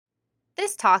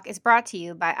This talk is brought to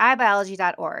you by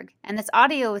iBiology.org, and this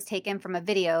audio was taken from a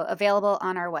video available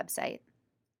on our website.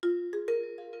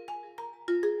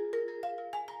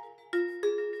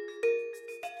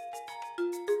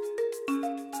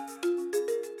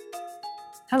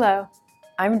 Hello,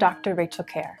 I'm Dr. Rachel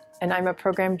Kerr, and I'm a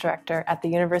program director at the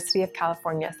University of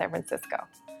California, San Francisco.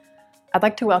 I'd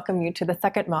like to welcome you to the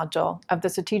second module of the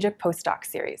Strategic Postdoc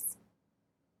series.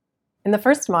 In the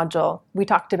first module, we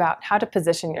talked about how to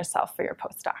position yourself for your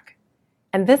postdoc.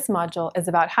 And this module is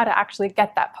about how to actually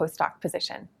get that postdoc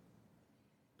position.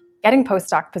 Getting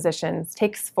postdoc positions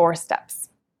takes 4 steps: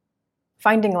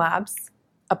 finding labs,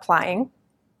 applying,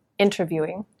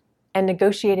 interviewing, and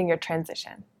negotiating your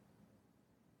transition.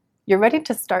 You're ready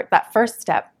to start that first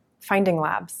step, finding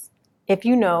labs, if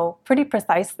you know pretty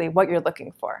precisely what you're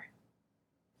looking for.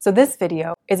 So this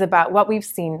video is about what we've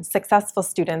seen successful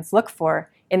students look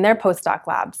for in their postdoc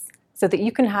labs so that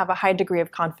you can have a high degree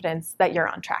of confidence that you're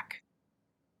on track.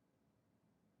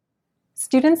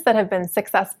 Students that have been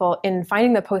successful in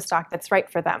finding the postdoc that's right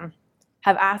for them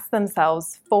have asked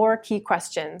themselves 4 key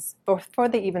questions before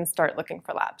they even start looking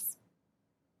for labs.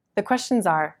 The questions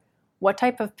are: what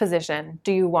type of position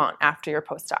do you want after your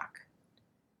postdoc?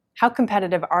 How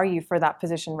competitive are you for that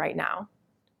position right now?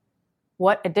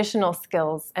 What additional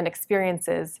skills and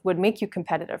experiences would make you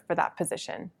competitive for that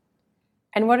position?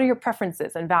 And what are your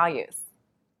preferences and values?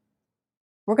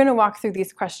 We're going to walk through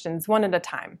these questions one at a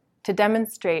time to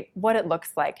demonstrate what it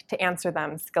looks like to answer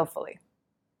them skillfully.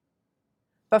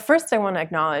 But first, I want to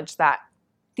acknowledge that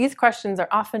these questions are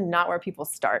often not where people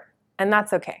start, and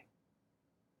that's okay.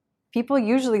 People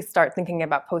usually start thinking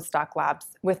about postdoc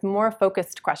labs with more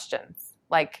focused questions,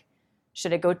 like,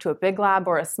 should I go to a big lab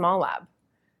or a small lab?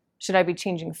 Should I be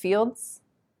changing fields?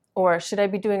 Or should I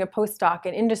be doing a postdoc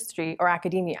in industry or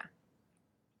academia?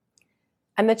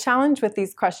 And the challenge with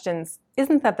these questions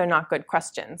isn't that they're not good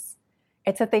questions.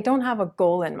 It's that they don't have a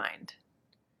goal in mind.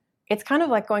 It's kind of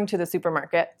like going to the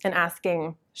supermarket and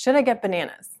asking, should I get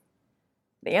bananas?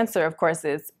 The answer, of course,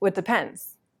 is, well, it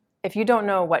depends. If you don't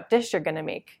know what dish you're going to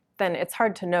make, then it's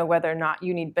hard to know whether or not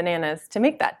you need bananas to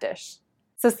make that dish.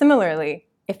 So similarly,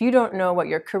 if you don't know what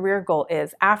your career goal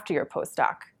is after your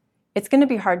postdoc, it's going to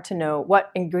be hard to know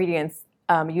what ingredients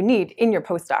you need in your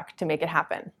postdoc to make it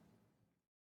happen.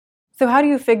 So how do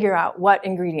you figure out what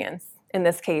ingredients, in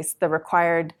this case, the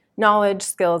required knowledge,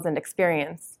 skills, and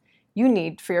experience, you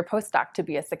need for your postdoc to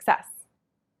be a success?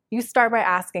 You start by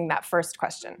asking that first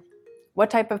question: what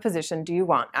type of position do you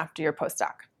want after your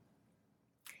postdoc?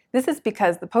 This is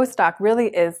because the postdoc really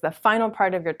is the final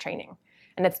part of your training,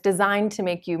 and it's designed to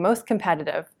make you most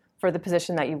competitive for the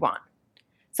position that you want.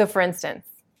 So for instance,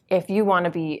 if you want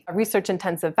to be a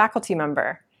research-intensive faculty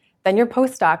member, then your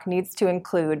postdoc needs to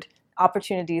include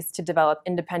opportunities to develop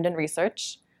independent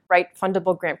research, write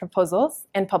fundable grant proposals,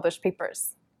 and publish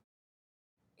papers.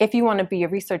 If you want to be a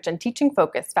research and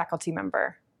teaching-focused faculty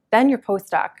member, then your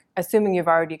postdoc, assuming you've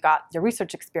already got your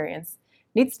research experience,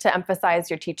 needs to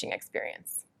emphasize your teaching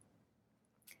experience.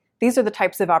 These are the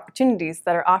types of opportunities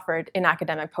that are offered in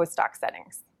academic postdoc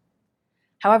settings.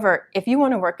 However, if you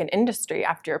want to work in industry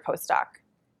after your postdoc,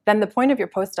 then the point of your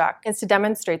postdoc is to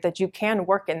demonstrate that you can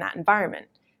work in that environment,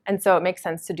 and so it makes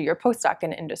sense to do your postdoc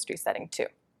in an industry setting too.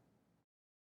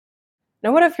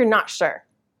 Now, what if you're not sure?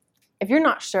 If you're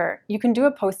not sure, you can do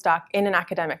a postdoc in an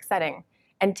academic setting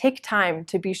and take time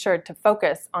to be sure to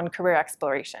focus on career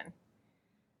exploration.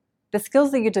 The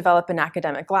skills that you develop in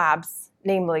academic labs,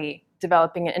 namely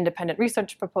developing an independent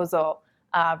research proposal,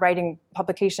 writing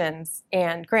publications,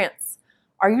 and grants,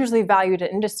 are usually valued in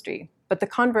industry, but the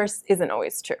converse isn't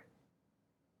always true.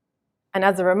 And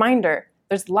as a reminder,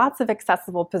 there's lots of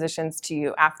accessible positions to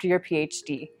you after your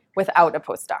PhD without a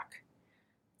postdoc.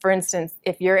 For instance,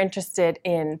 if you're interested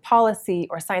in policy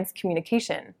or science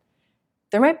communication,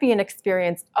 there might be an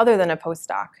experience other than a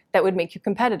postdoc that would make you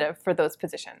competitive for those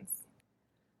positions.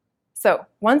 So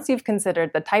once you've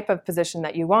considered the type of position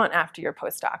that you want after your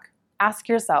postdoc, ask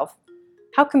yourself,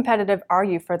 how competitive are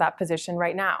you for that position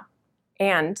right now?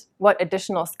 And what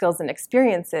additional skills and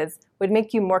experiences would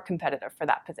make you more competitive for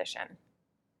that position?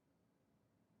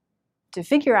 To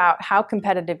figure out how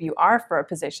competitive you are for a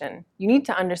position, you need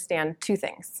to understand 2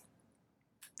 things.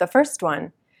 The first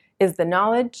one is the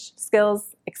knowledge,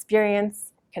 skills,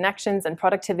 experience, connections, and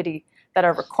productivity that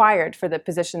are required for the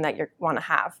position that you want to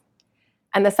have.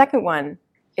 And the second one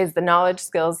is the knowledge,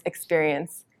 skills,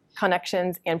 experience,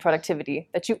 connections, and productivity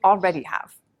that you already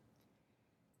have.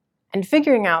 And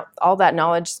figuring out all that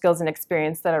knowledge, skills, and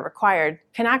experience that are required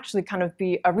can actually kind of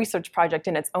be a research project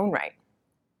in its own right.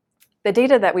 The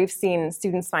data that we've seen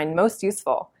students find most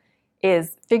useful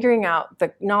is figuring out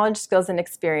the knowledge, skills, and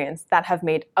experience that have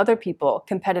made other people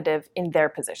competitive in their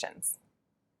positions.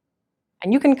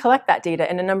 And you can collect that data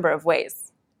in a number of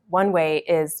ways. One way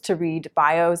is to read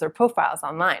bios or profiles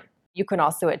online. You can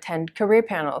also attend career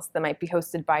panels that might be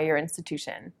hosted by your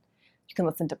institution. You can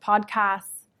listen to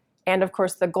podcasts, and of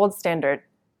course, the gold standard,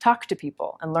 talk to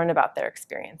people and learn about their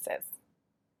experiences.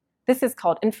 This is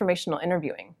called informational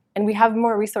interviewing, and we have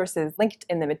more resources linked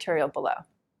in the material below.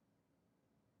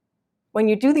 When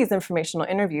you do these informational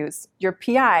interviews, your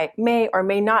PI may or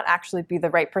may not actually be the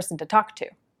right person to talk to.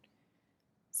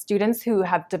 Students who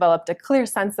have developed a clear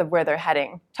sense of where they're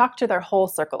heading talk to their whole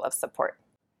circle of support.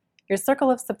 Your circle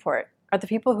of support are the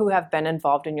people who have been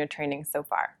involved in your training so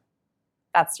far.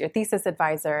 That's your thesis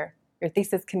advisor, your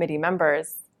thesis committee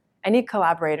members, any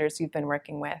collaborators you've been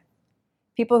working with,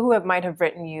 people who might have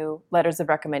written you letters of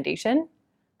recommendation,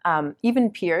 even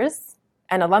peers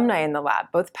and alumni in the lab,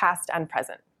 both past and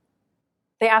present.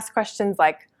 They ask questions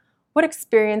like, what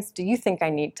experience do you think I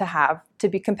need to have to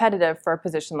be competitive for a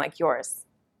position like yours?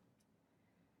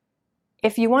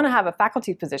 If you want to have a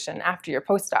faculty position after your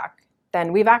postdoc,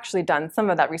 then we've actually done some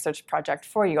of that research project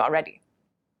for you already.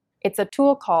 It's a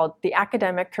tool called the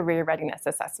Academic Career Readiness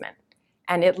Assessment,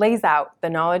 and it lays out the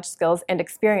knowledge, skills, and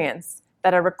experience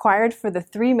that are required for the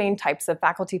 3 main types of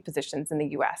faculty positions in the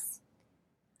US.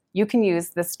 You can use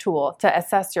this tool to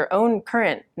assess your own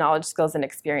current knowledge, skills, and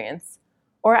experience,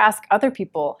 or ask other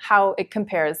people how it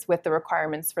compares with the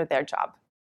requirements for their job.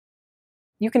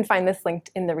 You can find this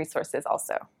linked in the resources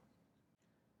also.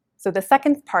 So the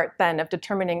second part then of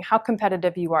determining how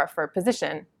competitive you are for a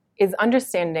position is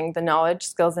understanding the knowledge,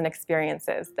 skills, and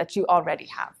experiences that you already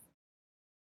have.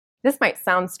 This might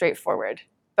sound straightforward,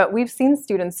 but we've seen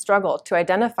students struggle to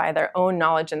identify their own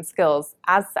knowledge and skills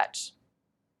as such.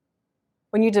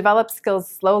 When you develop skills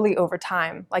slowly over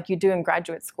time, like you do in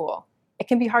graduate school, it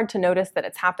can be hard to notice that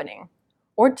it's happening,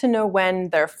 or to know when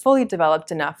they're fully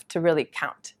developed enough to really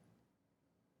count.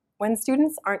 When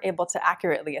students aren't able to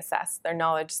accurately assess their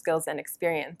knowledge, skills, and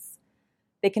experience,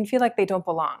 they can feel like they don't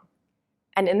belong.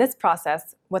 And in this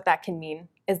process, what that can mean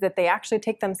is that they actually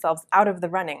take themselves out of the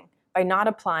running by not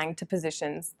applying to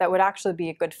positions that would actually be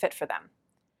a good fit for them.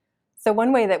 So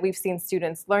one way that we've seen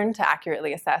students learn to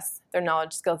accurately assess their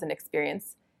knowledge, skills, and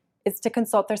experience is to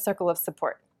consult their circle of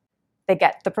support. They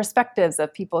get the perspectives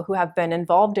of people who have been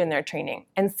involved in their training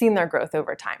and seen their growth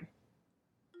over time.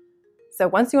 So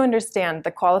once you understand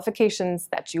the qualifications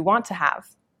that you want to have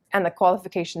and the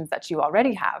qualifications that you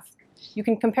already have, you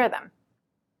can compare them.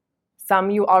 Some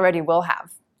you already will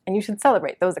have, and you should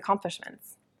celebrate those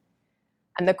accomplishments.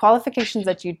 And the qualifications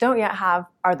that you don't yet have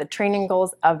are the training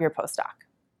goals of your postdoc.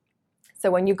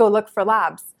 So when you go look for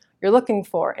labs, you're looking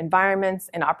for environments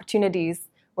and opportunities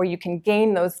where you can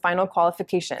gain those final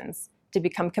qualifications to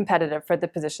become competitive for the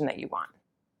position that you want.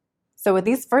 So with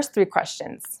these first 3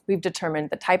 questions, we've determined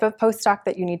the type of postdoc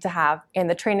that you need to have and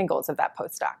the training goals of that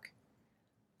postdoc.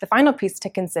 The final piece to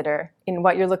consider in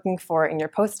what you're looking for in your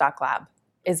postdoc lab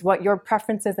is what your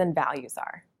preferences and values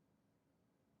are.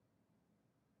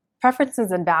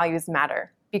 Preferences and values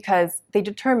matter because they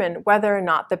determine whether or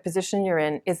not the position you're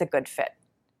in is a good fit.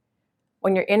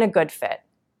 When you're in a good fit,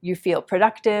 you feel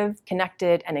productive,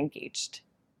 connected, and engaged.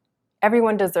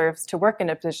 Everyone deserves to work in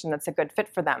a position that's a good fit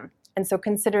for them, and so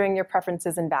considering your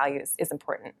preferences and values is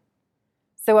important.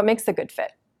 So what makes a good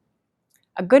fit?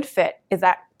 A good fit is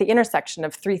at the intersection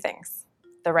of 3 things: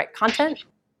 the right content,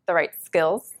 the right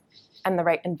skills, and the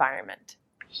right environment.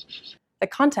 The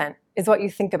content is what you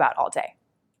think about all day.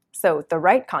 So the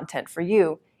right content for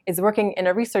you is working in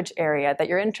a research area that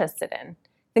you're interested in,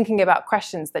 thinking about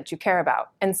questions that you care about,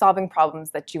 and solving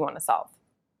problems that you want to solve.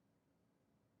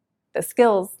 The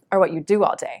skills are what you do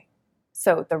all day.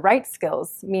 So the right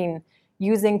skills mean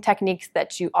using techniques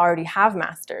that you already have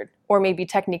mastered, or maybe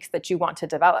techniques that you want to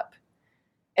develop.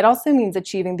 It also means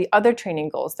achieving the other training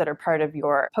goals that are part of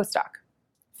your postdoc.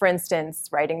 For instance,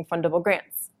 writing fundable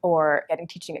grants or getting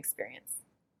teaching experience.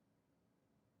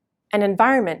 An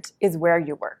environment is where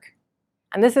you work.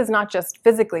 And this is not just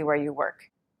physically where you work.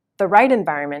 The right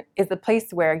environment is the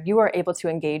place where you are able to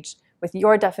engage with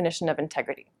your definition of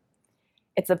integrity.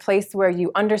 It's a place where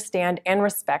you understand and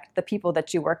respect the people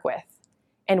that you work with,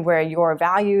 and where your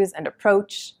values and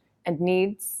approach and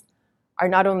needs are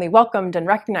not only welcomed and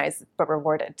recognized, but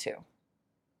rewarded too.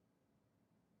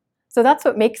 So that's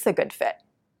what makes a good fit.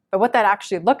 But what that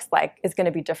actually looks like is going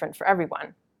to be different for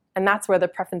everyone. And that's where the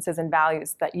preferences and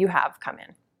values that you have come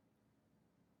in.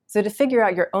 So to figure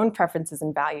out your own preferences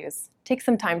and values, take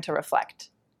some time to reflect.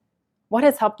 What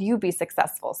has helped you be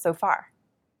successful so far?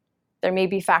 There may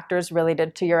be factors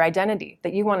related to your identity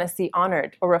that you want to see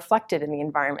honored or reflected in the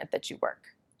environment that you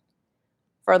work.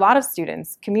 For a lot of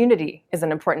students, community is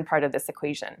an important part of this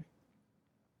equation.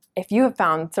 If you have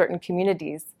found certain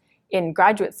communities in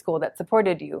graduate school that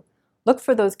supported you, look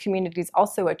for those communities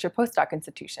also at your postdoc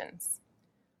institutions.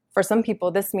 For some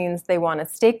people, this means they want to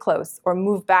stay close or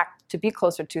move back to be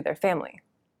closer to their family.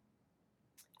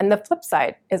 And the flip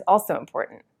side is also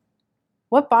important.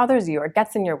 What bothers you or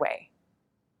gets in your way?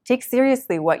 Take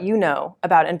seriously what you know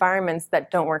about environments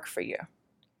that don't work for you.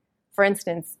 For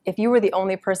instance, if you were the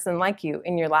only person like you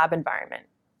in your lab environment,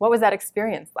 what was that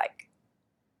experience like?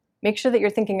 Make sure that you're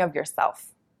thinking of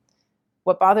yourself.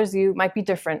 What bothers you might be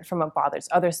different from what bothers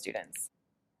other students.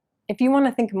 If you want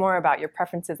to think more about your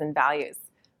preferences and values,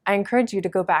 I encourage you to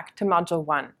go back to Module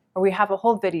 1, where we have a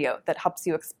whole video that helps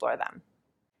you explore them.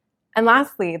 And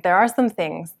lastly, there are some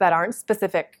things that aren't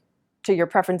specific to your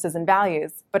preferences and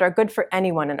values, but are good for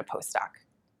anyone in a postdoc.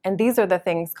 And these are the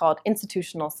things called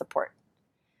institutional support.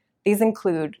 These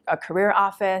include a career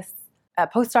office, a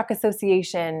postdoc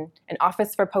association, an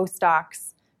office for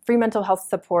postdocs, free mental health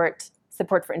support,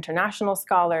 support for international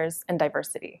scholars, and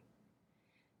diversity.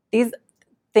 These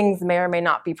things may or may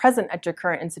not be present at your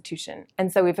current institution,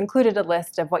 and so we've included a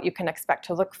list of what you can expect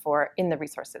to look for in the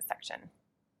resources section.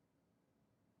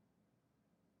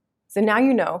 So now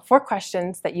you know 4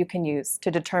 questions that you can use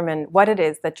to determine what it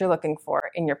is that you're looking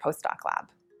for in your postdoc lab.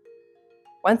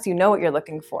 Once you know what you're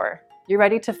looking for, you're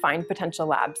ready to find potential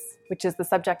labs, which is the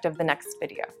subject of the next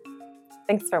video.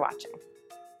 Thanks for watching.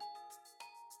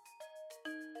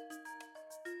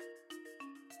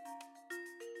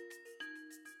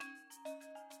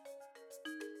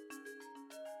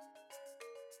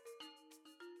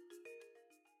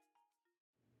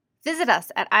 Visit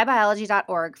us at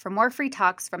iBiology.org for more free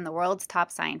talks from the world's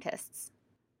top scientists.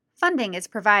 Funding is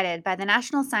provided by the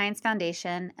National Science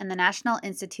Foundation and the National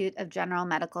Institute of General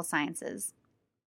Medical Sciences.